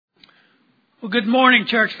Well, good morning,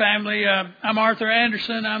 church family. I'm Arthur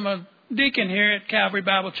Anderson. I'm a deacon here at Calvary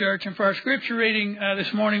Bible Church. And for our scripture reading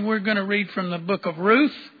this morning, we're going to read from the book of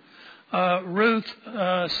Ruth.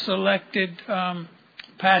 Selected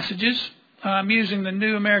passages. I'm using the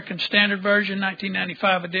New American Standard Version,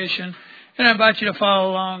 1995 edition. And I invite you to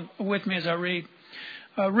follow along with me as I read.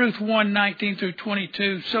 Ruth 1:19 through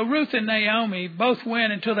 22. So Ruth and Naomi both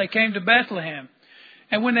went until they came to Bethlehem.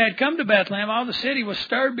 And when they had come to Bethlehem, all the city was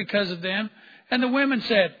stirred because of them. And the women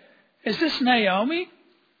said, "Is this Naomi?"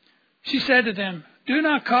 She said to them, "Do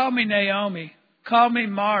not call me Naomi. Call me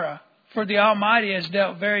Mara, for the Almighty has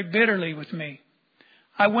dealt very bitterly with me.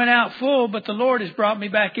 I went out full, but the Lord has brought me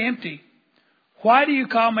back empty. Why do you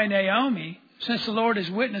call me Naomi, since the Lord has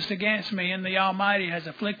witnessed against me and the Almighty has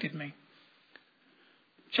afflicted me?"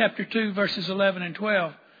 Chapter 2, verses 11 and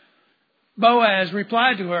 12. Boaz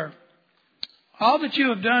replied to her, "All that you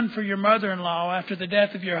have done for your mother-in-law after the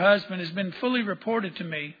death of your husband has been fully reported to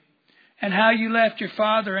me, and how you left your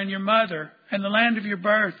father and your mother and the land of your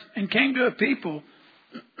birth and came to a people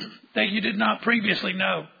that you did not previously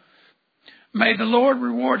know. May the Lord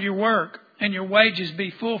reward your work and your wages be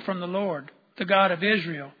full from the Lord, the God of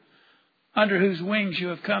Israel, under whose wings you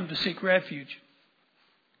have come to seek refuge."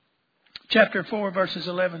 Chapter 4, verses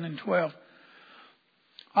 11 and 12.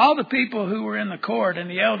 All the people who were in the court and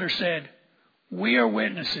the elders said, "We are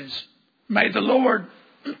witnesses. May the Lord,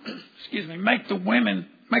 make the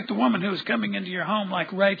woman who is coming into your home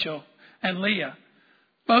like Rachel and Leah,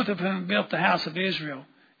 both of whom built the house of Israel.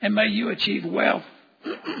 And may you achieve wealth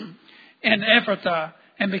in Ephrathah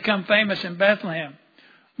and become famous in Bethlehem.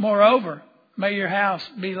 Moreover, may your house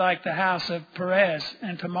be like the house of Perez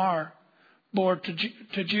and Tamar, bore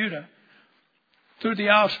to Judah, through the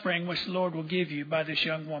offspring which the Lord will give you by this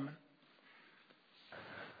young woman."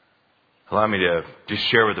 Allow me to just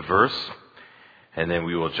share with a verse, and then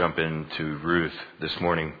we will jump into Ruth this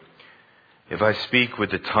morning. "If I speak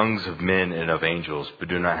with the tongues of men and of angels, but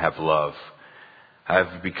do not have love, I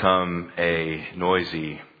have become a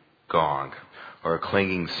noisy gong or a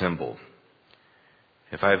clanging cymbal.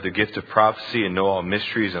 If I have the gift of prophecy and know all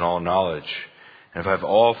mysteries and all knowledge, and if I have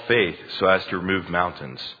all faith so as to remove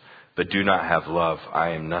mountains, but do not have love,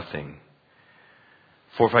 I am nothing.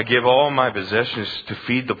 For if I give all my possessions to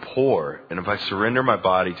feed the poor, and if I surrender my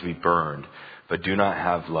body to be burned, but do not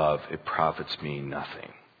have love, it profits me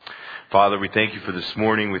nothing." Father, we thank you for this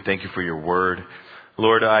morning. We thank you for your word.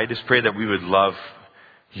 Lord, I just pray that we would love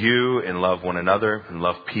you and love one another and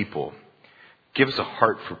love people. Give us a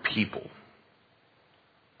heart for people.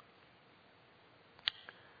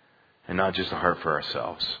 And not just a heart for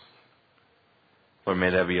ourselves. Lord, may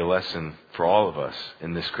that be a lesson for all of us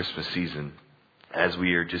in this Christmas season, as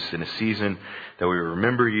we are just in a season that we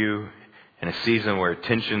remember you, in a season where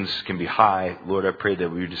tensions can be high. Lord, I pray that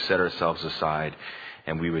we would just set ourselves aside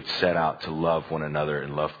and we would set out to love one another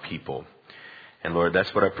and love people. And Lord,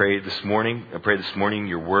 that's what I pray this morning. I pray this morning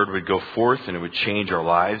your word would go forth and it would change our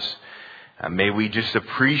lives. May we just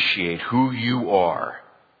appreciate who you are.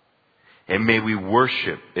 And may we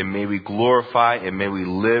worship and may we glorify and may we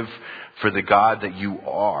live for the God that you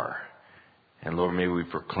are. And Lord, may we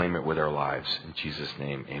proclaim it with our lives. In Jesus'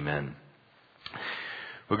 name, amen.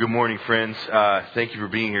 Well, good morning, friends. Thank you for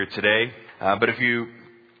being here today. But if you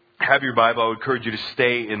have your Bible, I would encourage you to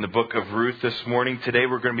stay in the book of Ruth this morning. Today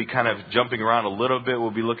we're going to be kind of jumping around a little bit.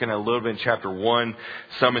 We'll be looking at a little bit in chapter 1,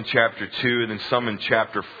 some in chapter 2, and then some in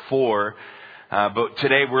chapter 4. But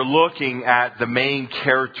today we're looking at the main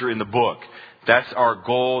character in the book. That's our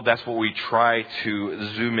goal. That's what we try to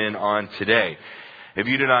zoom in on today. If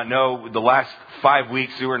you do not know, the last 5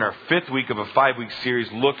 weeks, we were in our 5th week of a 5-week series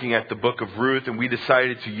looking at the book of Ruth, and we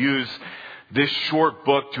decided to use this short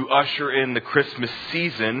book to usher in the Christmas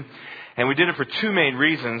season. And we did it for 2 main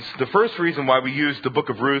reasons. The first reason why we used the book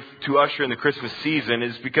of Ruth to usher in the Christmas season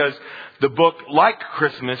is because the book, like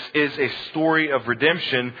Christmas, is a story of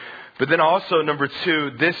redemption. But then also, number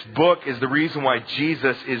 2, this book is the reason why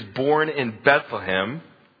Jesus is born in Bethlehem.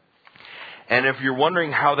 And if you're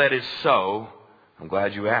wondering how that is so, I'm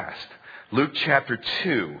glad you asked. Luke chapter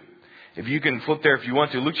 2. If you can flip there if you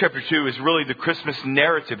want to. Luke chapter 2 is really the Christmas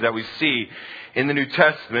narrative that we see in the New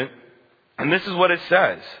Testament. And this is what it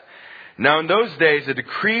says. "Now in those days a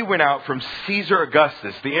decree went out from Caesar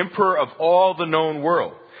Augustus, the emperor of all the known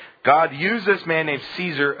world. God used this man named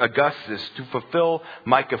Caesar Augustus to fulfill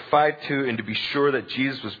Micah 5:2 and to be sure that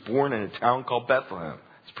Jesus was born in a town called Bethlehem."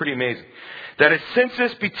 It's pretty amazing. "That a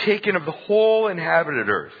census be taken of the whole inhabited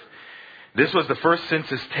earth. This was the first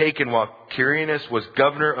census taken while Quirinius was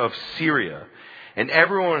governor of Syria. And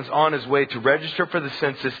everyone was on his way to register for the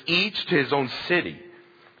census, each to his own city.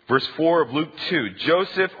 Verse 4 of Luke 2.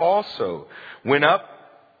 Joseph also went up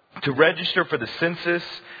to register for the census.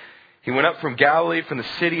 He went up from Galilee, from the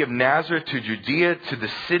city of Nazareth to Judea, to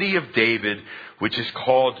the city of David, which is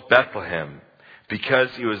called Bethlehem, because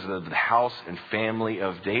he was of the house and family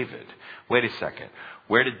of David. Wait a second.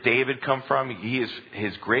 Where did David come from?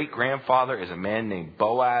 His great-grandfather is a man named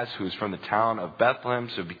Boaz, who is from the town of Bethlehem.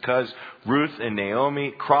 So because Ruth and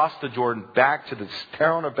Naomi crossed the Jordan back to the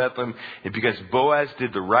town of Bethlehem, and because Boaz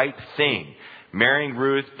did the right thing, marrying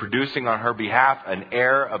Ruth, producing on her behalf an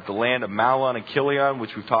heir of the land of Mahlon and Chilion,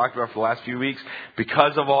 which we've talked about for the last few weeks,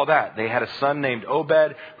 because of all that, they had a son named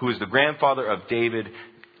Obed, who is the grandfather of David.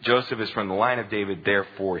 Joseph is from the line of David,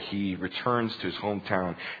 therefore he returns to his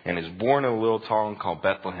hometown and is born in a little town called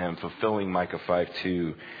Bethlehem, fulfilling Micah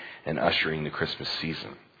 5:2 and ushering the Christmas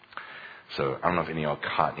season. So I don't know if any of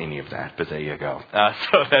y'all caught any of that, but there you go.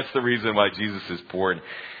 So that's the reason why Jesus is born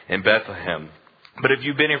in Bethlehem. But if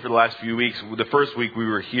you've been here for the last few weeks, the first week we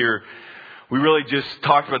were here, we really just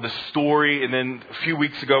talked about the story. And then a few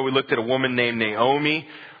weeks ago, we looked at a woman named Naomi.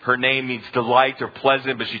 Her name means delight or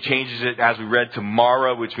pleasant, but she changes it, as we read, to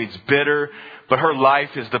Mara, which means bitter. But her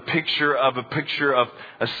life is the picture of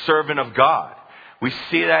a servant of God. We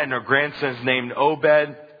see that in her grandson's named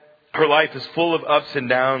Obed. Her life is full of ups and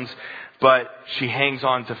downs, but she hangs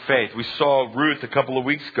on to faith. We saw Ruth a couple of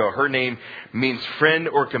weeks ago. Her name means friend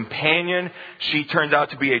or companion. She turns out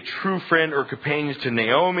to be a true friend or companion to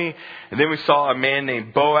Naomi. And then we saw a man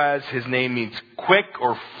named Boaz. His name means quick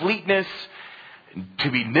or fleetness,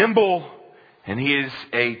 to be nimble. And he is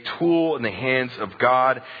a tool in the hands of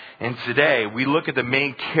God. And today we look at the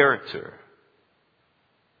main character.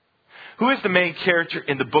 Who is the main character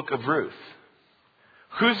in the book of Ruth?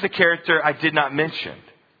 Who's the character I did not mention?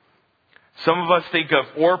 Some of us think of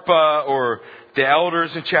Orpah or the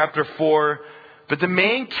elders in chapter 4. But the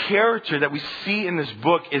main character that we see in this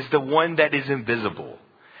book is the one that is invisible.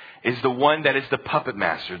 Is the one that is the puppet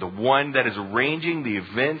master. The one that is arranging the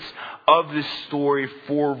events of this story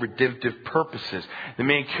for redemptive purposes. The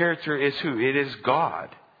main character is who? It is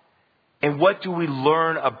God. And what do we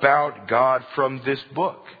learn about God from this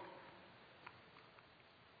book?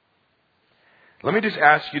 Let me just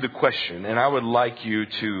ask you the question, and I would like you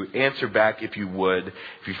to answer back if you would,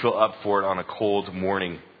 if you feel up for it on a cold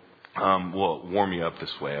morning. We'll warm you up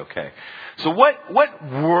this way, okay? So what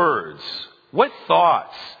words, what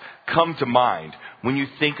thoughts come to mind when you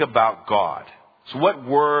think about God? So what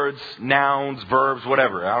words, nouns, verbs,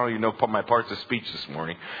 whatever. I don't even know my parts of speech this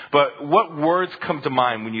morning. But what words come to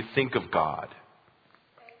mind when you think of God?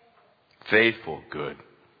 Faithful, good.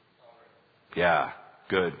 Yeah,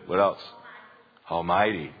 good. What else?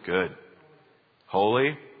 Almighty, good.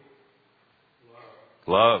 Holy?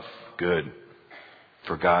 Love, good.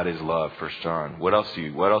 For God is love, 1 John. What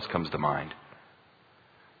else comes to mind?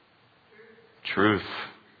 Truth.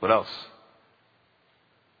 What else?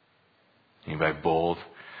 Anybody bold?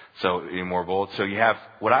 So, any more bold? So you have,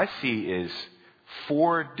 what I see is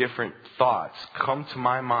 4 different thoughts come to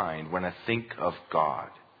my mind when I think of God.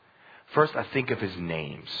 First, I think of His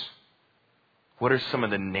names. What are some of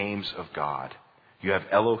the names of God? You have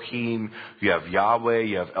Elohim, you have Yahweh,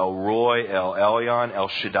 you have El Roi, El Elyon, El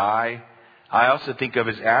Shaddai. I also think of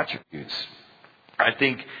His attributes. I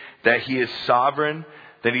think that He is sovereign,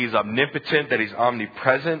 that He is omnipotent, that He's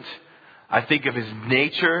omnipresent. I think of His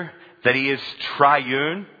nature, that He is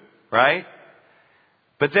triune, right?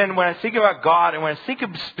 But then when I think about God, and when I think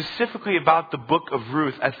specifically about the book of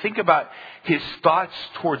Ruth, I think about His thoughts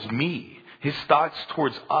towards me, His thoughts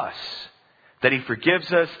towards us. That He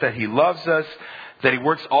forgives us, that He loves us, that He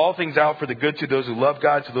works all things out for the good to those who love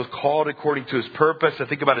God, to those called according to His purpose. I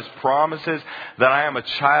think about His promises, that I am a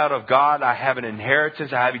child of God, I have an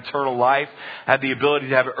inheritance, I have eternal life, I have the ability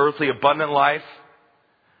to have an earthly abundant life.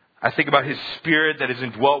 I think about His Spirit that is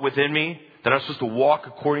indwelt within me, that I'm supposed to walk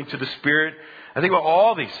according to the Spirit. I think about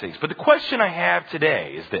all these things. But the question I have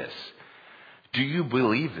today is this. Do you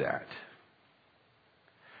believe that?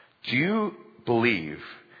 Do you believe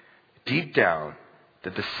deep down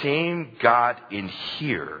that the same God in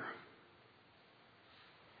here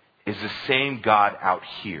is the same God out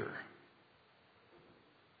here?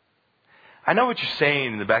 I know what you're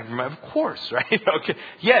saying in the back of your mind. Of course, right? Okay.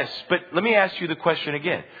 Yes, but let me ask you the question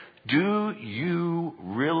again. Do you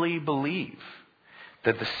really believe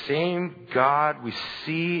that the same God we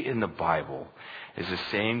see in the Bible is the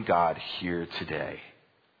same God here today?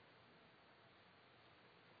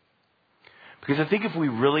 Because I think if we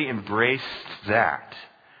really embraced that,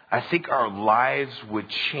 I think our lives would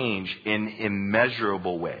change in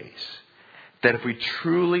immeasurable ways. That if we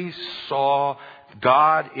truly saw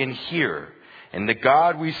God in here And the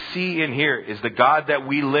God we see in here is the God that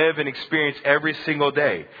we live and experience every single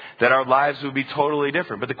day. That our lives would be totally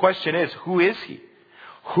different. But the question is, who is He?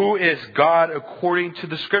 Who is God according to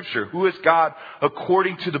the Scripture? Who is God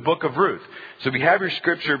according to the book of Ruth? So if you have your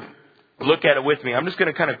Scripture, look at it with me. I'm just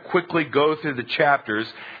going to kind of quickly go through the chapters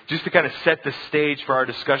just to kind of set the stage for our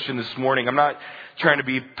discussion this morning. I'm not trying to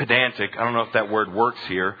be pedantic. I don't know if that word works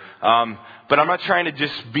here. But I'm not trying to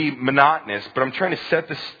just be monotonous, but I'm trying to set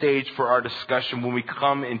the stage for our discussion when we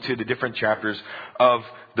come into the different chapters of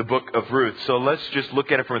the book of Ruth. So let's just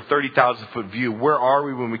look at it from a 30,000 foot view. Where are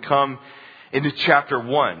we when we come into chapter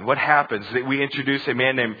 1? What happens? We introduce a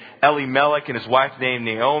man named Elimelech and his wife named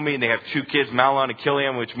Naomi, and they have 2 kids, Mahlon and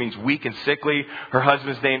Chilion, which means weak and sickly. Her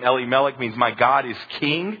husband's name Elimelech means my God is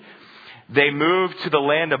king. They move to the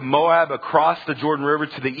land of Moab across the Jordan River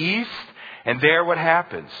to the east, and there what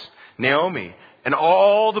happens? Naomi, and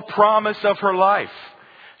all the promise of her life.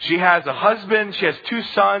 She has a husband, she has 2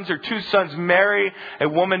 sons. Her 2 sons marry a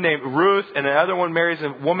woman named Ruth, and another one marries a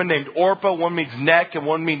woman named Orpah. One means neck and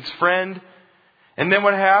one means friend. And then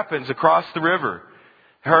what happens across the river?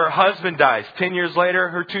 Her husband dies. 10 years later,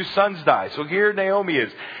 her 2 sons die. So here Naomi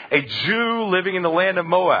is, a Jew living in the land of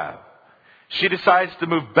Moab. She decides to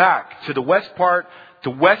move back to the west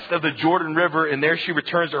of the Jordan River, and there she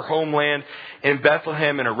returns to her homeland in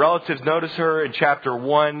Bethlehem. And her relatives notice her in chapter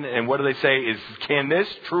 1, and what do they say is, can this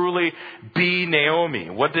truly be Naomi?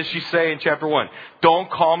 What does she say in chapter 1?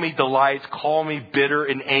 Don't call me Delight, call me Bitter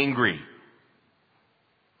and Angry.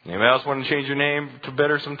 Anybody else want to change your name to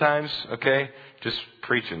Bitter sometimes? Okay. Just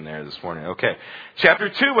preaching there this morning. Okay. Chapter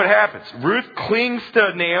 2, what happens? Ruth clings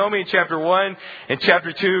to Naomi in chapter 1. In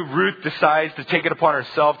chapter 2, Ruth decides to take it upon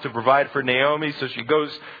herself to provide for Naomi. So she goes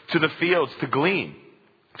to the fields to glean,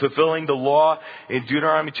 fulfilling the law in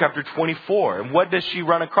Deuteronomy chapter 24. And what does she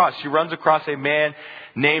run across? She runs across a man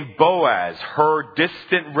named Boaz, her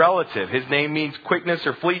distant relative. His name means quickness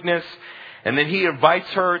or fleetness. And then he invites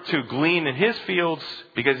her to glean in his fields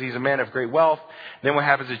because he's a man of great wealth. Then what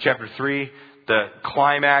happens in chapter 3? The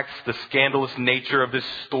climax, the scandalous nature of this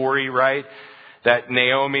story, right? That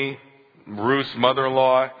Naomi, Ruth's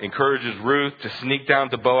mother-in-law, encourages Ruth to sneak down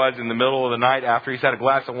to Boaz in the middle of the night after he's had a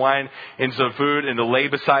glass of wine and some food, and to lay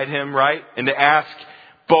beside him, right? And to ask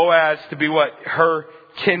Boaz to be what? Her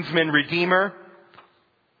kinsman redeemer.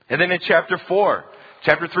 And then in chapter 4,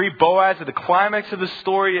 chapter 3, Boaz, at the climax of the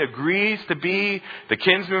story, agrees to be the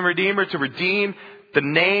kinsman redeemer, to redeem the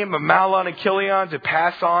name of Mahlon and Chilion, to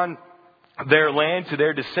pass on their land to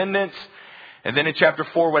their descendants. And then in chapter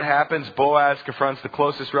 4, what happens? Boaz confronts the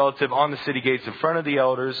closest relative on the city gates in front of the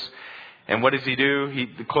elders. And what does he do?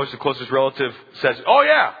 The closest relative says, oh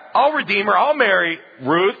yeah, I'll redeem her. I'll marry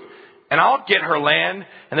Ruth and I'll get her land.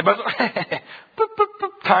 And then Boaz,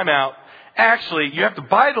 time out. Actually, you have to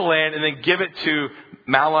buy the land and then give it to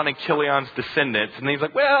Mahlon and Chilion's descendants. And he's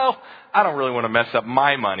like, well, I don't really want to mess up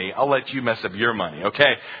my money. I'll let you mess up your money.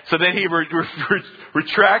 Okay. So then he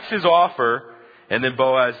retracts his offer. And then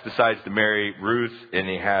Boaz decides to marry Ruth. And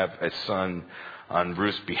they have a son on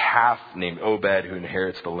Ruth's behalf named Obed, who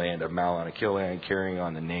inherits the land of Mahlon and Chilion, carrying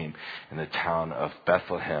on the name in the town of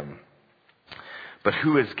Bethlehem. But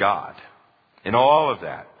who is God? In all of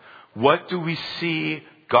that, what do we see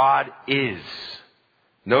God is?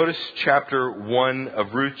 Notice chapter 1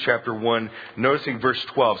 of Ruth, chapter 1, noticing verse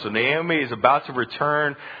 12. So Naomi is about to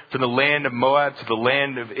return from the land of Moab to the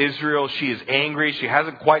land of Israel. She is angry. She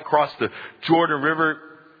hasn't quite crossed the Jordan River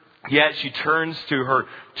yet. She turns to her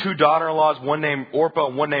 2 daughter-in-laws, one named Orpah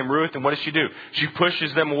and one named Ruth. And what does she do? She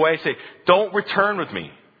pushes them away, say, don't return with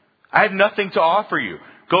me. I have nothing to offer you.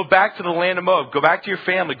 Go back to the land of Moab. Go back to your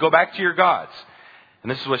family. Go back to your gods.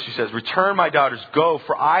 And this is what she says. Return, my daughters, go,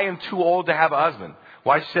 for I am too old to have a husband.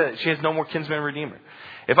 Why she said she has no more kinsman redeemer.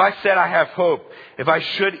 If I said I have hope, if I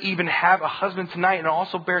should even have a husband tonight and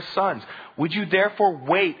also bear sons, would you therefore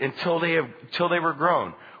wait until they were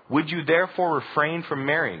grown? Would you therefore refrain from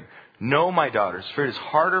marrying? No, my daughters, for it is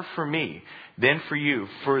harder for me than for you.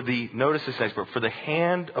 Notice this next part, for the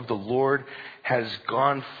hand of the Lord has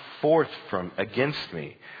gone forth against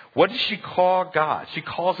me. What does she call God? She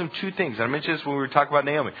calls him 2 things. I mentioned this when we were talking about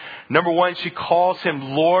Naomi. Number 1, she calls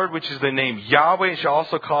him Lord, which is the name Yahweh. And she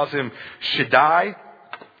also calls him Shaddai.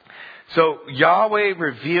 So Yahweh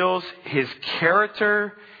reveals his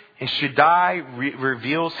character, and Shaddai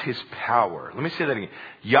reveals his power. Let me say that again.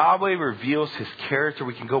 Yahweh reveals his character.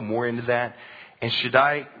 We can go more into that. And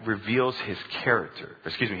Shaddai reveals his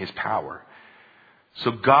his power.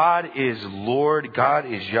 So God is Lord, God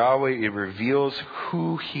is Yahweh. It reveals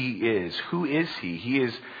who he is. Who is he? He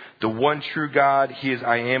is the one true God. He is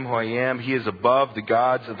I am who I am. He is above the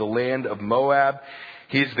gods of the land of Moab.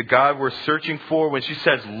 He's the God we're searching for. When she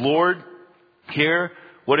says Lord here,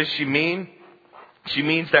 what does she mean? She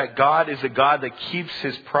means that God is a God that keeps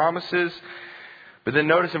His promises. But then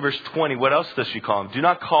notice in verse 20, what else does she call him? Do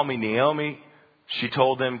not call me Naomi. She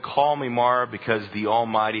told him, call me Mara, because the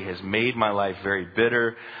Almighty has made my life very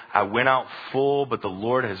bitter. I went out full, but the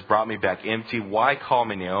Lord has brought me back empty. Why call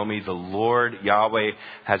me Naomi? The Lord Yahweh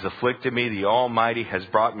has afflicted me. The Almighty has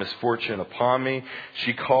brought misfortune upon me.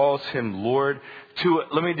 She calls him Lord.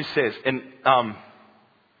 Let me just say this.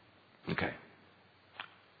 Okay.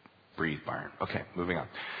 Breathe, Byron. Okay, moving on.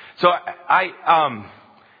 So I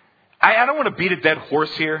don't want to beat a dead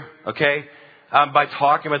horse here, okay? By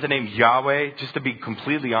talking about the name Yahweh, just to be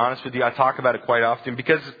completely honest with you, I talk about it quite often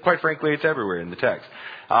because, quite frankly, it's everywhere in the text.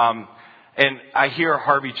 And I hear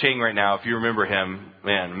Harvey Chang right now, if you remember him,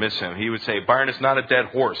 man, miss him. He would say, Byron, it's not a dead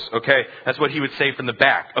horse, okay? That's what he would say from the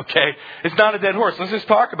back, okay? It's not a dead horse. Let's just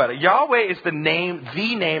talk about it. Yahweh is the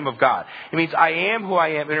name of God. It means I am who I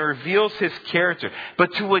am, and it reveals His character.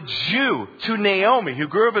 But to a Jew, to Naomi, who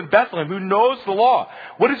grew up in Bethlehem, who knows the law,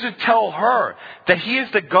 what does it tell her? That He is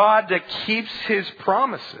the God that keeps His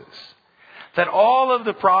promises. That all of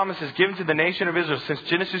the promises given to the nation of Israel since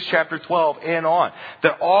Genesis chapter 12 and on,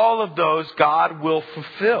 that all of those God will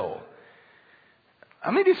fulfill.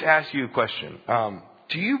 Let me just ask you a question.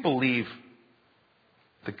 Do you believe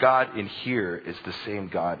the God in here is the same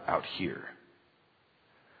God out here?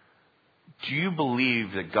 Do you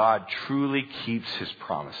believe that God truly keeps His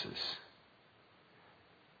promises?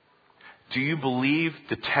 Do you believe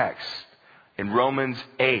the text in Romans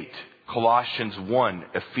 8, Colossians 1,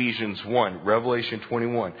 Ephesians 1, Revelation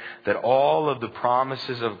 21, that all of the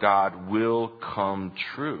promises of God will come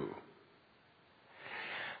true?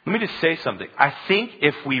 Let me just say something. I think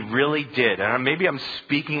if we really did, and maybe I'm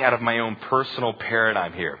speaking out of my own personal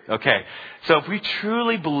paradigm here, okay? So if we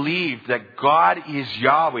truly believe that God is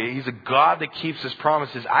Yahweh, He's a God that keeps His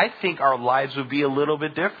promises, I think our lives would be a little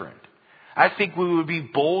bit different. I think we would be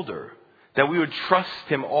bolder, that we would trust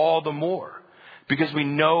Him all the more. Because we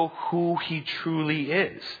know who He truly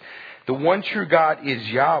is. The one true God is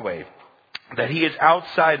Yahweh. That He is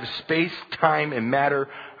outside of space, time, and matter,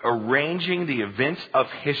 arranging the events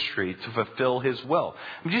of history to fulfill His will.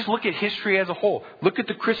 I mean, just look at history as a whole. Look at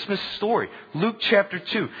the Christmas story. Luke chapter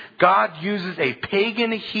 2. God uses a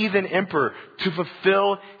pagan heathen emperor to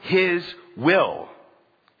fulfill His will.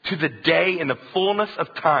 To the day in the fullness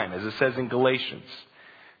of time, as it says in Galatians.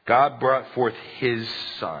 God brought forth His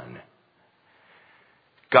Son.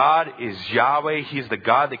 God is Yahweh. He is the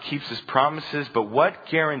God that keeps His promises. But what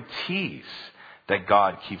guarantees that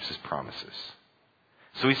God keeps His promises?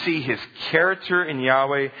 So we see His character in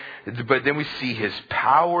Yahweh, but then we see His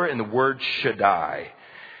power in the word Shaddai.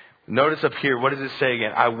 Notice up here, what does it say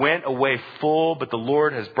again? I went away full, but the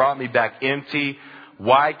Lord has brought me back empty.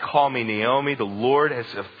 Why call me Naomi? The Lord has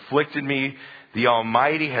afflicted me. The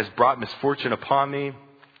Almighty has brought misfortune upon me.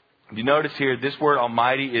 You notice here, this word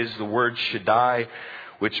Almighty is the word Shaddai,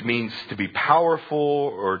 which means to be powerful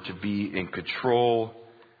or to be in control.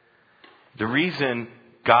 The reason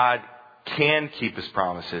God can keep His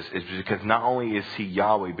promises is because not only is He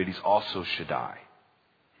Yahweh, but He's also Shaddai.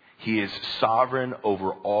 He is sovereign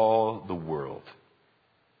over all the world.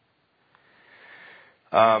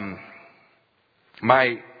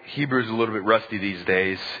 My Hebrew is a little bit rusty these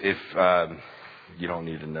days. If you don't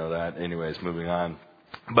need to know that. Anyways, moving on.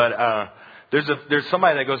 But there's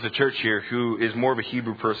somebody that goes to church here who is more of a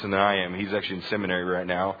Hebrew person than I am. He's actually in seminary right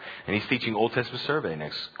now, and he's teaching Old Testament survey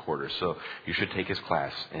next quarter. So you should take his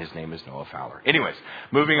class, and his name is Noah Fowler. Anyways,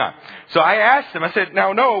 moving on. So I asked him, I said,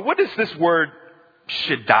 now Noah, what does this word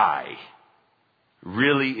Shaddai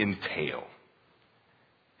really entail?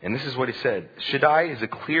 And this is what he said. Shaddai is a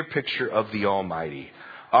clear picture of the Almighty,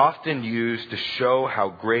 often used to show how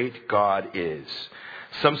great God is.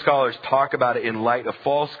 Some scholars talk about it in light of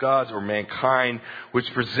false gods or mankind,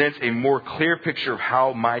 which presents a more clear picture of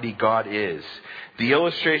how mighty God is. The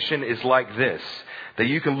illustration is like this, that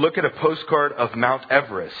you can look at a postcard of Mount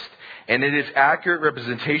Everest, and it is accurate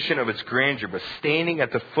representation of its grandeur, but standing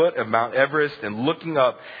at the foot of Mount Everest and looking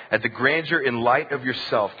up at the grandeur in light of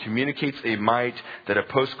yourself communicates a might that a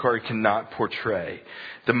postcard cannot portray.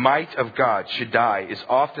 The might of God, Shaddai, is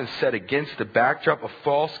often set against the backdrop of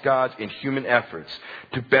false gods and human efforts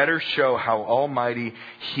to better show how almighty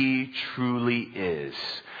He truly is.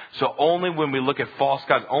 So only when we look at false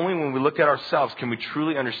gods, only when we look at ourselves can we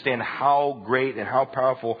truly understand how great and how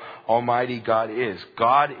powerful Almighty God is.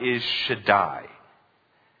 God is Shaddai.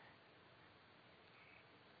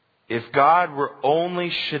 If God were only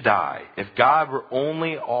Shaddai, if God were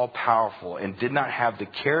only all-powerful and did not have the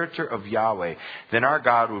character of Yahweh, then our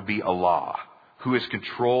God would be Allah, who is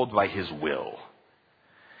controlled by his will.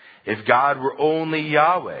 If God were only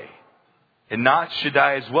Yahweh and not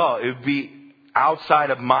Shaddai as well, it would be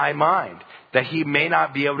outside of my mind that he may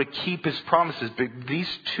not be able to keep his promises. But these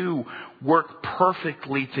two work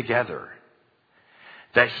perfectly together.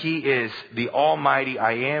 That he is the Almighty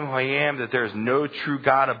I am who I am, that there is no true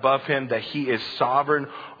God above him, that he is sovereign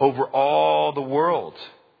over all the world.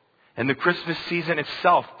 And the Christmas season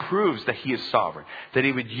itself proves that he is sovereign. That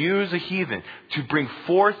he would use a heathen to bring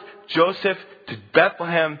forth Joseph to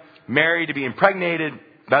Bethlehem, Mary to be impregnated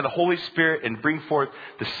by the Holy Spirit and bring forth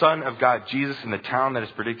the Son of God, Jesus, in the town that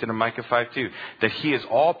is predicted in Micah 5:2. That he is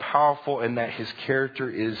all powerful and that his character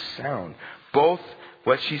is sound. Both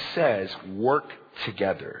what she says work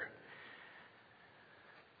together.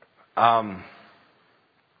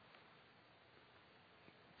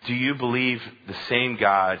 Do you believe the same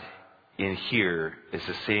God in here is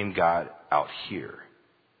the same God out here?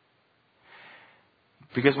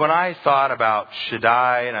 Because when I thought about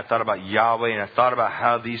Shaddai and I thought about Yahweh and I thought about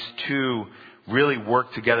how these two really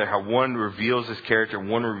work together, how one reveals his character and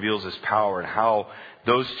one reveals his power, and how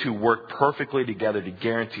those two work perfectly together to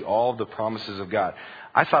guarantee all of the promises of God,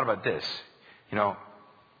 I thought about this.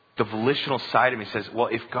 The volitional side of me says, well,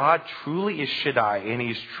 if God truly is Shaddai and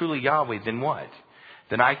he is truly Yahweh, then what?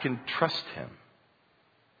 Then I can trust him.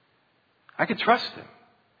 I can trust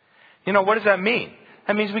him. What does that mean?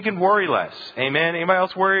 That means we can worry less. Amen? Anybody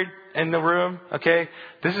else worried in the room? Okay?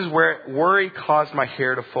 This is where worry caused my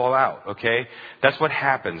hair to fall out. Okay? That's what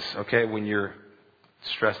happens, okay, when you're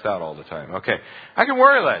stressed out all the time. Okay. I can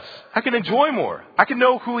worry less. I can enjoy more. I can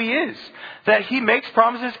know who he is. That he makes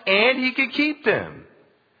promises and he can keep them.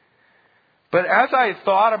 But as I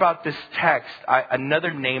thought about this text,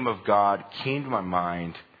 another name of God came to my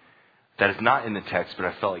mind that is not in the text, but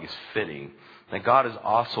I felt like it's fitting. That God is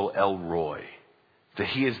also El Roi. That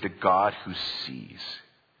he is the God who sees.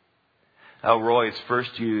 El Roi is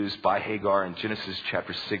first used by Hagar in Genesis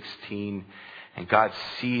chapter 16. And God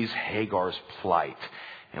sees Hagar's plight.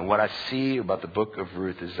 And what I see about the book of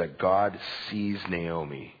Ruth is that God sees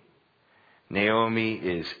Naomi. Naomi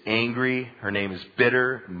is angry. Her name is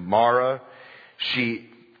bitter. Mara. She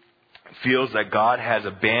feels that God has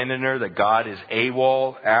abandoned her, that God is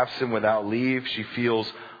AWOL, absent without leave. She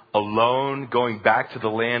feels alone, going back to the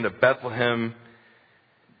land of Bethlehem.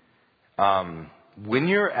 When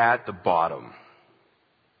you're at the bottom,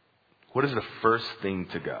 what is the first thing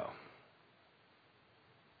to go?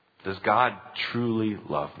 Does God truly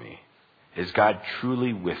love me? Is God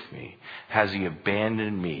truly with me? Has he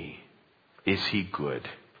abandoned me? Is he good?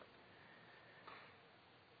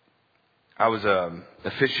 I was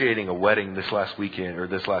officiating a wedding this last week,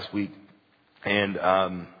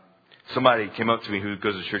 and somebody came up to me who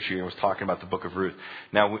goes to church here and was talking about the book of Ruth.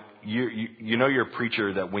 Now, you know you're a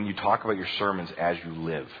preacher that when you talk about your sermons as you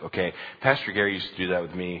live, okay? Pastor Gary used to do that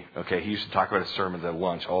with me, okay? He used to talk about his sermons at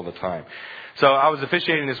lunch all the time. So I was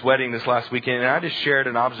officiating this wedding this last weekend, and I just shared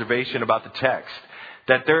an observation about the text.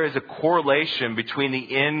 That there is a correlation between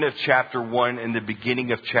the end of chapter 1 and the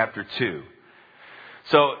beginning of chapter 2.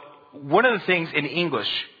 So one of the things in English,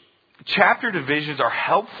 chapter divisions are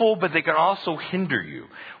helpful, but they can also hinder you.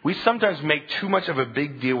 We sometimes make too much of a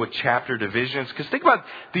big deal with chapter divisions. Because think about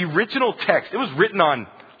the original text. It was written on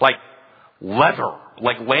like leather,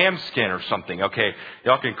 like lambskin or something. Okay,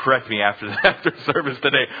 y'all can correct me after service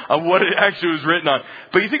today on what it actually was written on.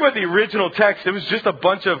 But you think about the original text, it was just a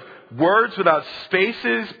bunch of words without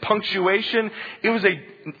spaces, punctuation. It was an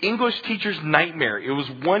English teacher's nightmare. It was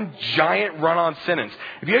one giant run-on sentence.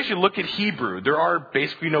 If you actually look at Hebrew, there are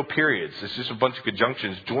basically no periods. It's just a bunch of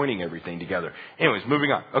conjunctions joining everything together. Anyways,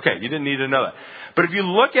 moving on. Okay, you didn't need to know that. But if you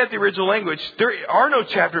look at the original language, there are no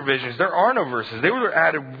chapter divisions. There are no verses. They were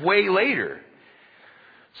added way later.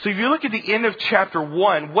 So if you look at the end of chapter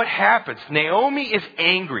 1, what happens? Naomi is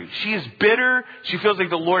angry. She is bitter. She feels like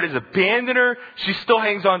the Lord has abandoned her. She still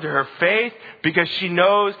hangs on to her faith because she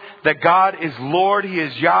knows that God is Lord. He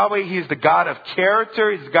is Yahweh. He is the God of character.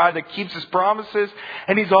 He's the God that keeps his promises.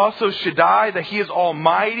 And he's also Shaddai, that he is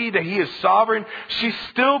almighty, that he is sovereign. She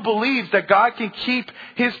still believes that God can keep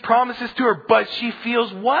his promises to her, but she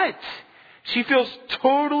feels what? She feels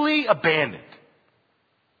totally abandoned.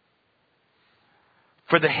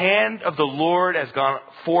 For the hand of the Lord has gone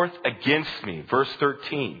forth against me. Verse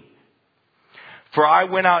 13. For I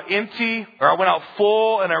went out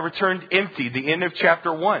full and I returned empty. The end of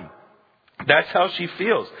chapter 1. That's how she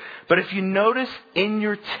feels. But if you notice in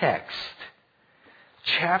your text,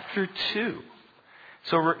 chapter 2.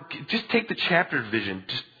 So just take the chapter division.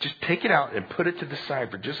 Just take it out and put it to the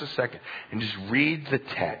side for just a second. And just read the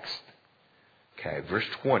text. Okay, verse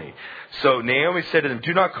 20. So Naomi said to them,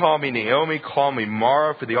 do not call me Naomi, call me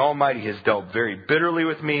Mara, for the Almighty has dealt very bitterly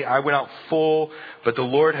with me. I went out full, but the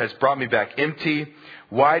Lord has brought me back empty.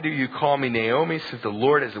 Why do you call me Naomi, since the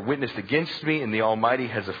Lord has witnessed against me and the Almighty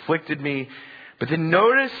has afflicted me? But then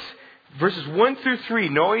notice verses 1 through 3,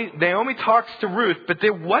 Naomi talks to Ruth, but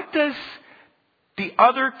then what does the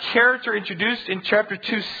other character introduced in chapter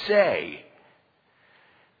 2 say?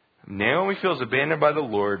 Naomi feels abandoned by the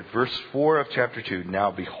Lord. Verse 4 of chapter 2.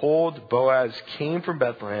 Now behold, Boaz came from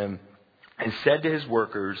Bethlehem and said to his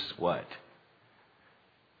workers, what?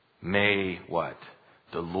 May what?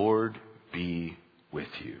 The Lord be with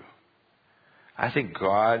you. I think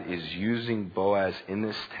God is using Boaz in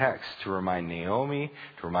this text to remind Naomi,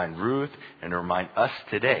 to remind Ruth, and to remind us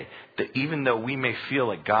today that even though we may feel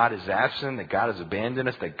like God is absent, that God has abandoned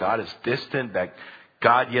us, that God is distant, that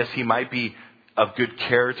God, yes, He might be of good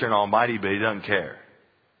character and almighty, but He doesn't care.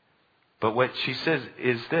 But what she says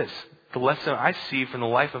is this. The lesson I see from the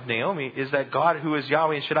life of Naomi is that God, who is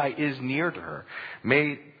Yahweh and Shaddai, is near to her.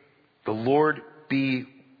 May the Lord be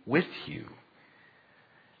with you.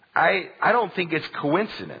 I don't think it's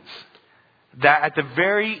coincidence that at the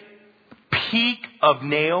very peak of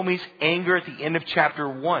Naomi's anger at the end of chapter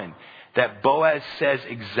 1, that Boaz says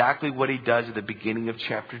exactly what he does at the beginning of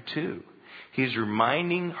chapter 2. He's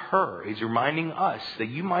reminding her, he's reminding us that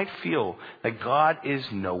you might feel that God is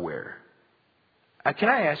nowhere. Can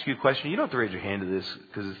I ask you a question? You don't have to raise your hand to this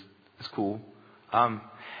because it's cool.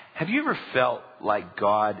 Have you ever felt like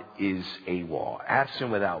God is AWOL,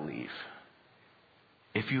 absent without leave?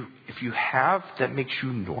 If you have, that makes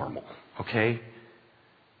you normal, okay?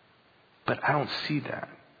 But I don't see that.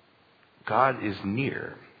 God is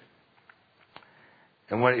near.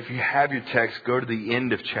 And if you have your text, go to the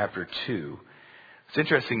end of chapter 2. It's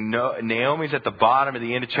interesting. Naomi's at the bottom of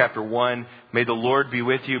the end of chapter 1. May the Lord be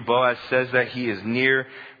with you. Boaz says that He is near.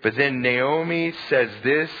 But then Naomi says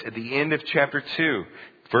this at the end of chapter 2,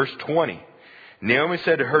 verse 20. Naomi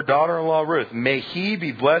said to her daughter-in-law Ruth, may he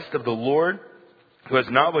be blessed of the Lord, who has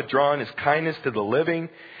not withdrawn His kindness to the living,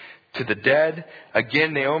 to the dead.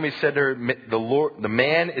 Again, Naomi said to her, the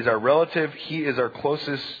man is our relative. He is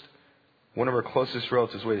one of our closest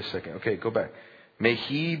relatives. Wait a second. Okay, go back. May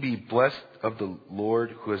he be blessed of the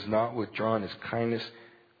Lord, who has not withdrawn His kindness.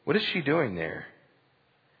 What is she doing there?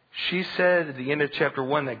 She said at the end of chapter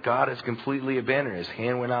 1 that God has completely abandoned her. His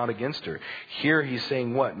hand went out against her. Here He's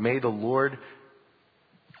saying what? May the Lord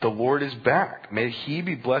is back. May He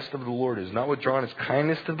be blessed of the Lord, who has not withdrawn His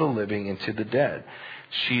kindness to the living and to the dead.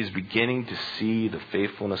 She is beginning to see the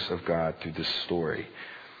faithfulness of God through this story.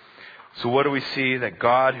 So what do we see? That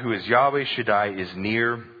God, who is Yahweh Shaddai, is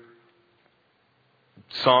near.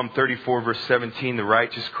 Psalm 34 verse 17, the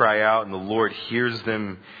righteous cry out and the Lord hears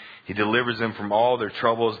them. He delivers them from all their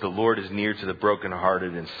troubles. The Lord is near to the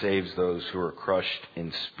brokenhearted and saves those who are crushed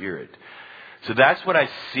in spirit. So that's what I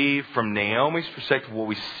see from Naomi's perspective, what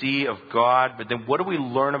we see of God. But then what do we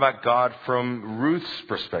learn about God from Ruth's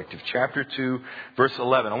perspective? Chapter 2, verse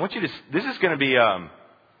 11. I want you to, this is going to be a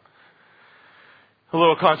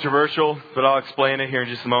little controversial, but I'll explain it here in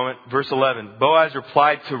just a moment. Verse 11. Boaz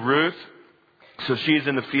replied to Ruth, so she is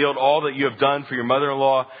in the field. All that you have done for your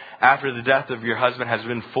mother-in-law after the death of your husband has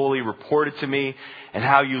been fully reported to me, and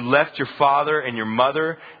how you left your father and your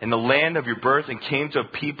mother in the land of your birth and came to a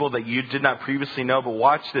people that you did not previously know. But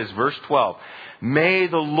watch this, verse 12. May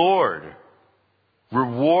the Lord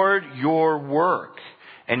reward your work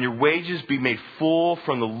and your wages be made full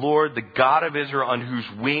from the Lord, the God of Israel, on whose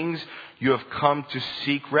wings you have come to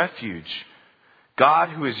seek refuge. God,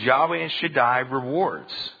 who is Yahweh and Shaddai,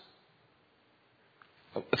 rewards.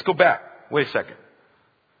 Let's go back. Wait a second.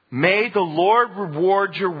 May the Lord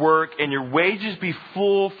reward your work and your wages be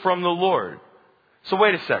full from the Lord. So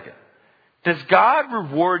wait a second. Does God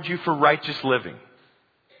reward you for righteous living?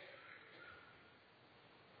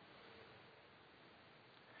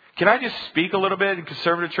 Can I just speak a little bit in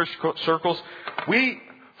conservative church circles? We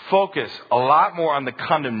focus a lot more on the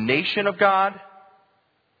condemnation of God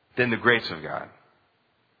than the grace of God.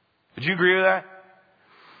 Would you agree with that?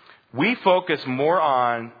 We focus more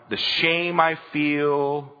on the shame I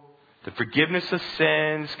feel, the forgiveness of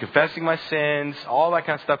sins, confessing my sins, all that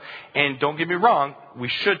kind of stuff. And don't get me wrong, we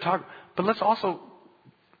should talk, but let's also,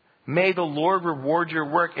 may the Lord reward your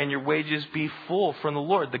work and your wages be full from the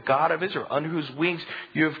Lord, the God of Israel, under whose wings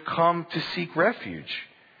you have come to seek refuge.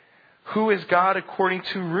 Who is God according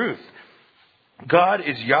to Ruth? God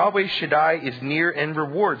is Yahweh Shaddai, is near and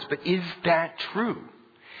rewards. But is that true?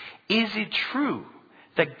 Is it true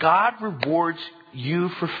that God rewards you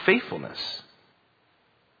for faithfulness?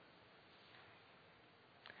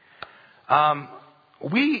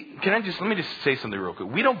 let me just say something real quick.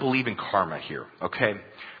 We don't believe in karma here, okay?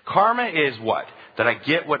 Karma is what? That I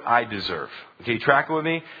get what I deserve. Okay, you tracking with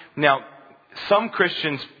me? Now, some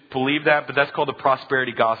Christians believe that, but that's called the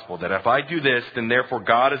prosperity gospel. That if I do this, then therefore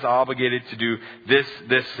God is obligated to do this,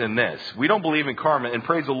 this, and this. We don't believe in karma, and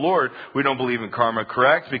praise the Lord, we don't believe in karma,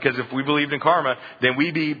 correct? Because if we believed in karma, then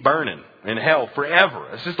we'd be burning in hell forever.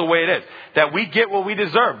 That's just the way it is. That we get what we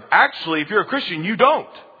deserve. Actually, if you're a Christian, you don't.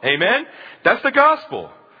 Amen? That's the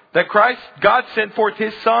gospel. That God sent forth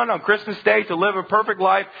His Son on Christmas Day to live a perfect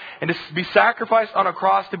life and to be sacrificed on a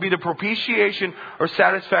cross to be the propitiation or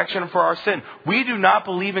satisfaction for our sin. We do not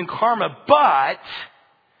believe in karma, but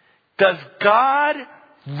does God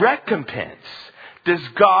recompense? Does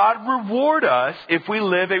God reward us if we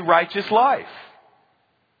live a righteous life?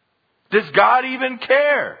 Does God even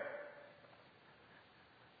care?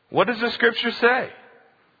 What does the Scripture say?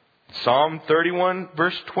 Psalm 31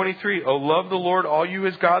 verse 23. Oh, love the Lord, all you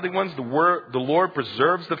His godly ones. The Lord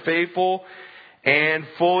preserves the faithful and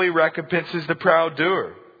fully recompenses the proud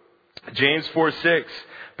doer. James 4:6.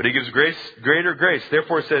 But He gives greater grace.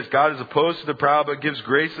 Therefore it says, God is opposed to the proud, but gives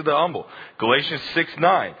grace to the humble. Galatians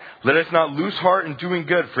 6:9. Let us not lose heart in doing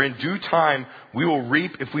good, for in due time we will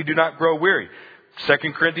reap if we do not grow weary.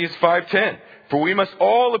 2 Corinthians 5:10. For we must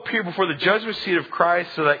all appear before the judgment seat of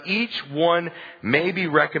Christ, so that each one may be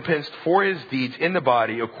recompensed for his deeds in the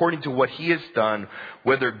body according to what he has done,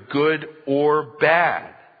 whether good or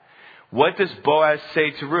bad. What does Boaz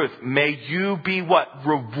say to Ruth? May you be what?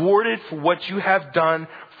 Rewarded for what you have done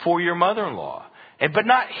for your mother-in-law. But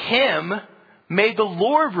not him. May the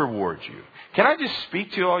Lord reward you. Can I just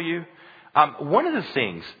speak to all you? One of the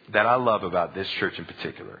things that I love about this church in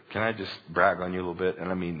particular, can I just brag on you a little bit? And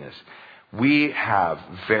I mean this. We have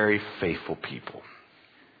very faithful people.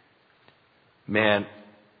 Man,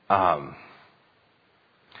 some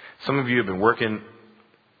of you have been working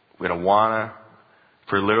in Awana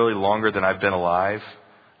for literally longer than I've been alive.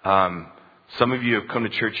 Some of you have come to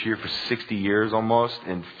church here for 60 years almost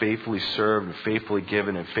and faithfully served and faithfully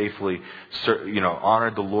given and faithfully,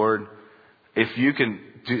 honored the Lord. If you can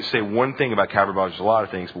say one thing about Calvary Bible, there's a lot of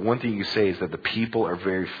things, but one thing you say is that the people are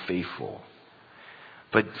very faithful.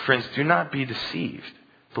 But friends, do not be deceived.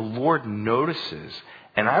 The Lord notices,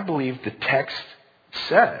 and I believe the text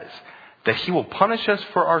says that He will punish us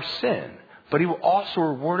for our sin, but He will also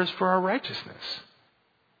reward us for our righteousness.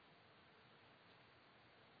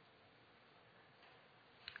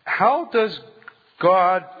 How does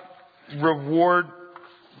God reward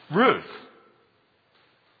Ruth?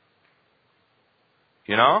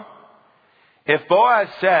 If Boaz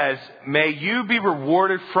says, may you be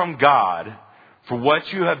rewarded from God for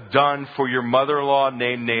what you have done for your mother-in-law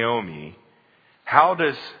named Naomi, how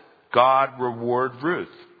does God reward Ruth?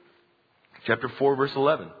 Chapter 4, verse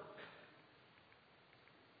 11.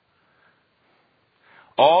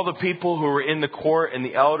 All the people who were in the court and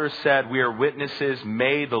the elders said, we are witnesses.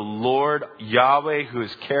 May the Lord Yahweh, who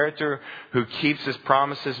is character, who keeps His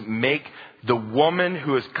promises, make the woman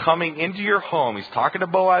who is coming into your home. He's talking to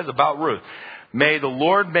Boaz about Ruth. May the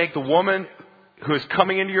Lord make the woman who is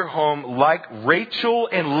coming into your home like Rachel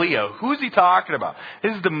and Leah. Who is he talking about?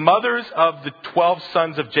 This is the mothers of the 12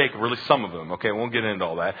 sons of Jacob. Really, some of them. Okay, won't get into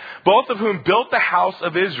all that. Both of whom built the house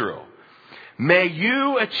of Israel. May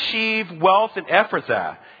you achieve wealth in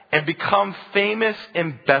Ephrathah and become famous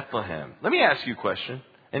in Bethlehem. Let me ask you a question,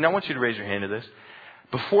 and I want you to raise your hand to this.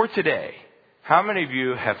 Before today, how many of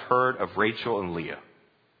you have heard of Rachel and Leah?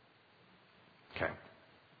 Okay.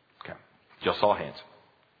 Y'all saw hands.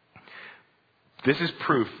 This is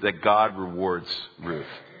proof that God rewards Ruth.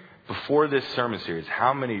 Before this sermon series,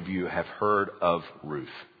 how many of you have heard of Ruth?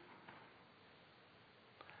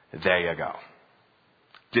 There you go.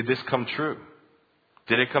 Did this come true?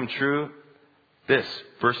 Did it come true? This,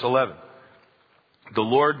 verse 11. The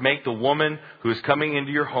Lord make the woman who is coming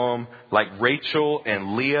into your home like Rachel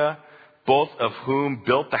and Leah, both of whom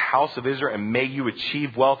built the house of Israel, and may you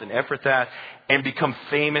achieve wealth in Ephrathah and become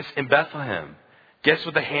famous in Bethlehem. Guess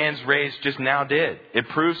what the hands raised just now did? It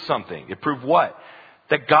proved something. It proved what?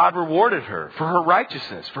 That God rewarded her for her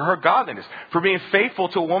righteousness, for her godliness, for being faithful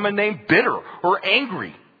to a woman named bitter or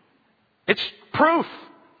angry. It's proof.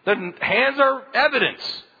 The hands are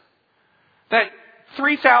evidence that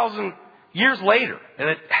 3,000 years later,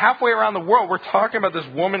 and halfway around the world, we're talking about this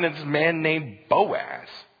woman and this man named Boaz.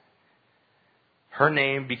 Her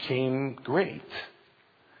name became great.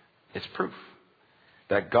 It's proof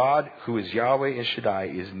that God, who is Yahweh and Shaddai,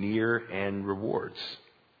 is near and rewards.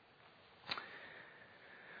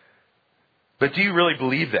 But do you really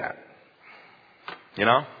believe that?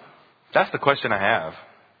 That's the question I have.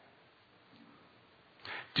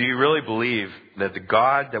 do you really believe that the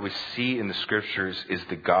God that we see in the Scriptures is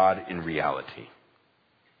the God in reality?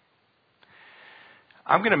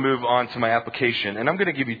 I'm going to move on to my application, and I'm going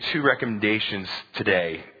to give you 2 recommendations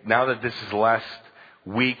today. Now that this is the last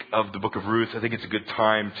week of the book of Ruth, I think it's a good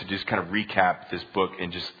time to just kind of recap this book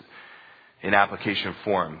in application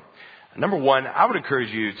form. Number 1, I would encourage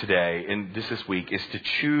you today, and this week, is to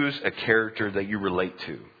choose a character that you relate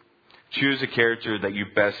to. Choose a character that you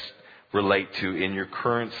best relate to in your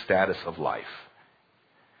current status of life.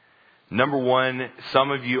 Number 1,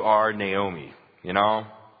 some of you are Naomi,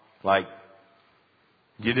 like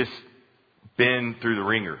you just been through the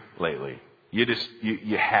ringer lately.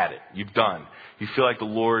 You had it. You've done. You feel like the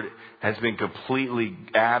Lord has been completely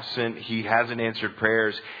absent. He hasn't answered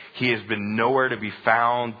prayers. He has been nowhere to be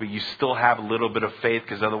found, but you still have a little bit of faith,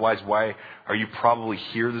 because otherwise, why are you probably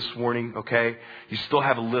here this morning? Okay? You still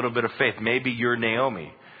have a little bit of faith. Maybe you're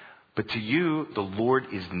Naomi, but to you, the Lord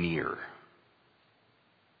is near.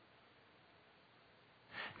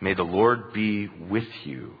 May the Lord be with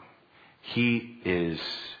you. He is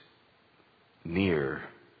near.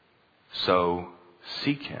 So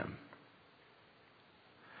seek Him.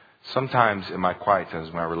 Sometimes in my quiet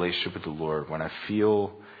times, my relationship with the Lord, when I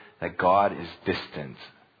feel that God is distant,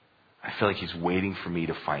 I feel like He's waiting for me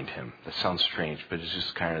to find Him. That sounds strange, but it's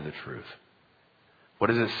just kind of the truth. What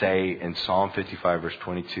does it say in Psalm 55, verse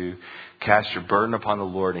 22? Cast your burden upon the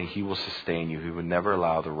Lord, and He will sustain you. He would never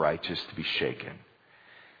allow the righteous to be shaken.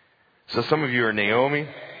 So some of you are Naomi.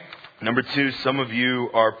 Number 2, some of you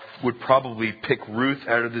would probably pick Ruth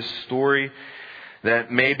out of this story.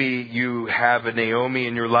 That maybe you have a Naomi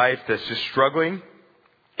in your life that's just struggling,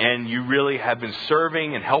 and you really have been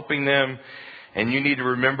serving and helping them, and you need to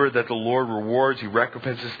remember that the Lord rewards. He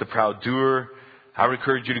recompenses the proud doer. I would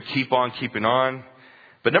encourage you to keep on keeping on.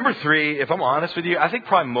 But number 3, if I'm honest with you, I think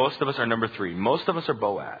probably most of us are number 3. Most of us are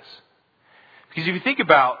Boaz. Because if you think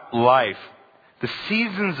about life, the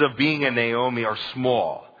seasons of being a Naomi are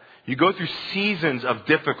small. You go through seasons of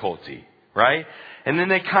difficulty, right? And then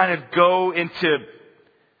they kind of go into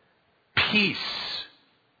peace.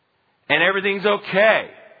 And everything's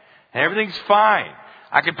okay. And everything's fine.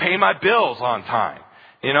 I can pay my bills on time.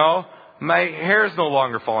 My hair is no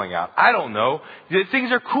longer falling out. I don't know.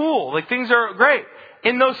 Things are cool. Like, things are great.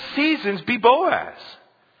 In those seasons, be Boaz.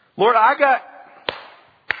 Lord, I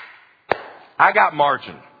got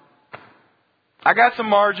margin. I got some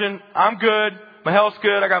margin. I'm good. My health's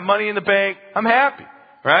good. I got money in the bank. I'm happy.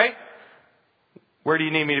 Right? Where do you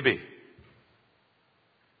need me to be?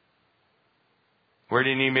 Where do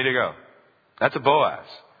you need me to go? That's a Boaz.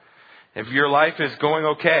 If your life is going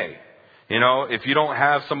okay, if you don't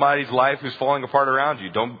have somebody's life who's falling apart around you,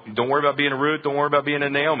 don't worry about being a Ruth. Don't worry about being a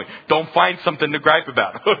Naomi. Don't find something to gripe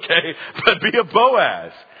about, okay? But be a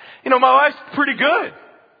Boaz. My life's pretty good.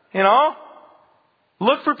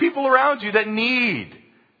 Look for people around you that need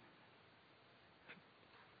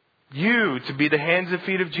you to be the hands and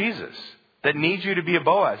feet of Jesus. That need you to be a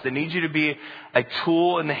Boaz. That need you to be a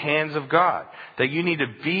tool in the hands of God. That you need to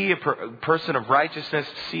be a person of righteousness,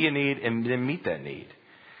 see a need, and then meet that need.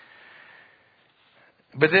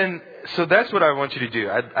 But then, so that's what I want you to do.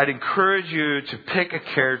 I'd encourage you to pick a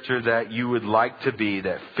character that you would like to be,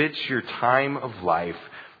 that fits your time of life,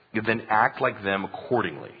 and then act like them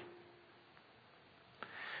accordingly.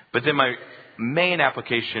 But then my main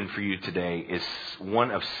application for you today is one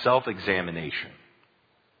of self-examination.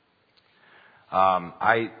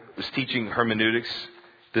 I was teaching hermeneutics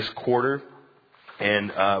this quarter,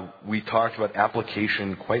 and we talked about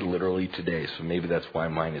application quite literally today, so maybe that's why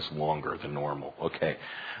mine is longer than normal. Okay.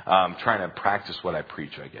 Trying to practice what I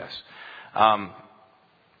preach, I guess.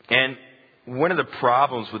 And one of the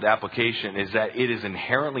problems with application is that it is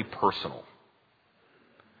inherently personal.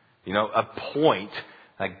 A point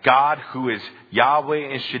that God, who is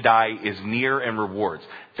Yahweh and Shaddai, is near and rewards.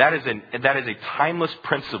 That is a timeless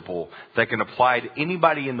principle that can apply to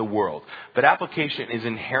anybody in the world. But application is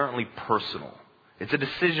inherently personal. It's a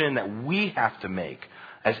decision that we have to make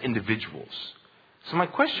as individuals. So my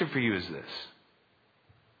question for you is this.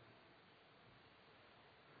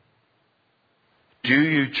 Do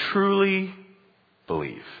you truly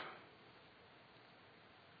believe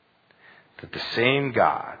that the same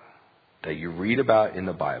God that you read about in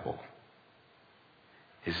the Bible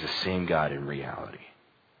is the same God in reality?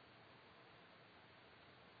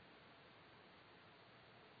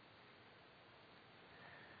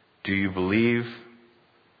 Do you believe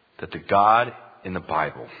that the God in the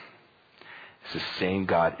Bible is the same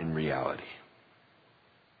God in reality?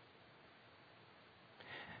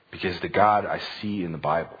 Because the God I see in the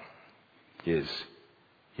Bible is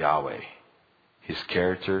Yahweh. His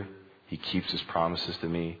character, He keeps his promises to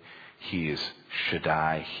me. He is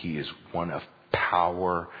Shaddai. He is one of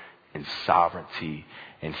power and sovereignty.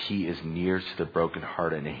 And he is near to the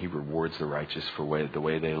brokenhearted, and he rewards the righteous for the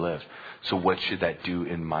way they live. So what should that do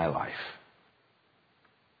in my life?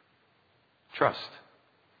 Trust.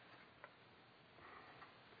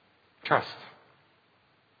 Trust.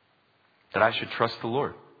 That I should trust the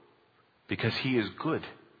Lord. Because he is good.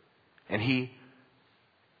 And he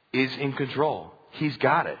is in control. He's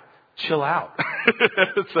got it. Chill out.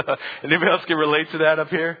 So, anybody else can relate to that up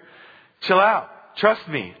here? Chill out. Trust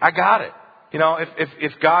me. I got it. You know,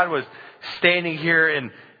 if God was standing here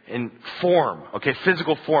in form, okay,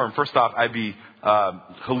 physical form, first off, I'd be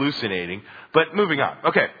hallucinating. But moving on.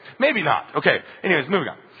 Okay, maybe not. Okay, anyways, moving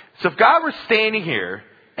on. So if God were standing here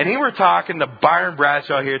and he were talking to Byron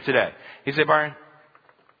Bradshaw here today, he'd say, Byron,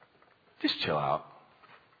 just chill out.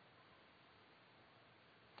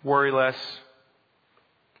 Worry less.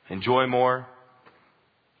 Enjoy more.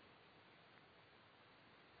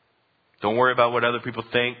 Don't worry about what other people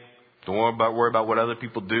think. Don't worry about what other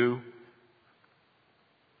people do.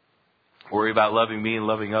 Worry about loving me and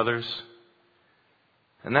loving others.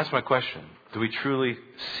 And that's my question. Do we truly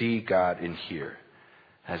see God in here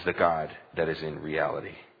as the God that is in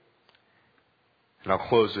reality? And I'll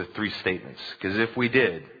close with 3 statements. Because if we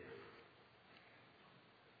did,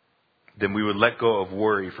 then we would let go of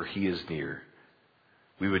worry, for he is near.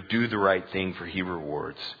 We would do the right thing, for he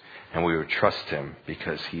rewards. And we would trust him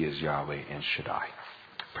because he is Yahweh and Shaddai.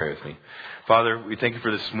 Pray with me. Father, we thank you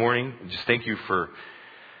for this morning. And just thank you for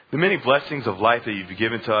the many blessings of life that you've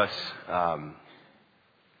given to us.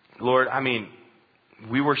 Lord,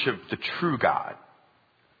 we worship the true God.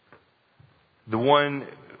 The one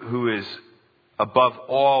who is above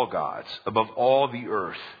all gods, above all the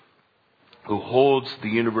earth, who holds the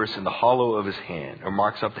universe in the hollow of his hand, or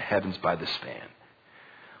marks up the heavens by the span.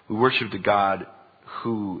 We worship the God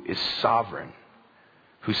who is sovereign,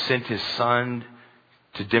 who sent his Son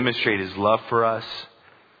to demonstrate his love for us.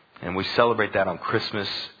 And we celebrate that on Christmas.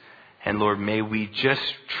 And Lord, may we just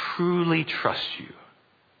truly trust you.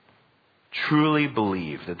 Truly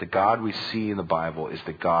believe that the God we see in the Bible is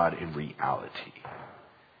the God in reality.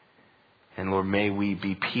 And Lord, may we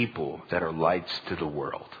be people that are lights to the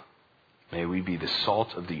world. May we be the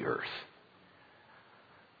salt of the earth.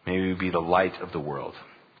 May we be the light of the world.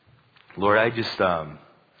 Lord, I just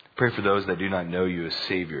pray for those that do not know you as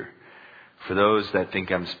Savior. For those that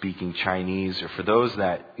think I'm speaking Chinese, or for those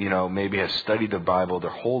that, maybe have studied the Bible their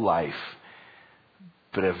whole life,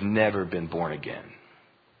 but have never been born again.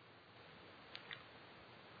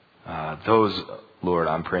 Those, Lord,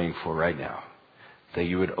 I'm praying for right now, that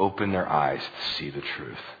you would open their eyes to see the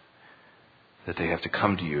truth. That they have to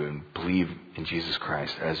come to you and believe in Jesus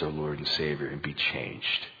Christ as their Lord and Savior and be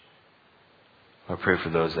changed. I pray for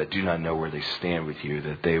those that do not know where they stand with you,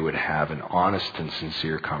 that they would have an honest and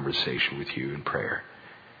sincere conversation with you in prayer.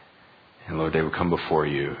 And Lord, they would come before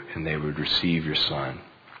you and they would receive your Son.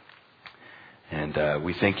 And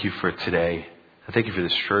we thank you for today. I thank you for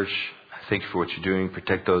this church. I thank you for what you're doing.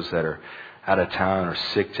 Protect those that are out of town or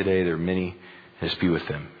sick today. There are many. Just be with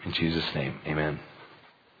them. In Jesus' name, amen.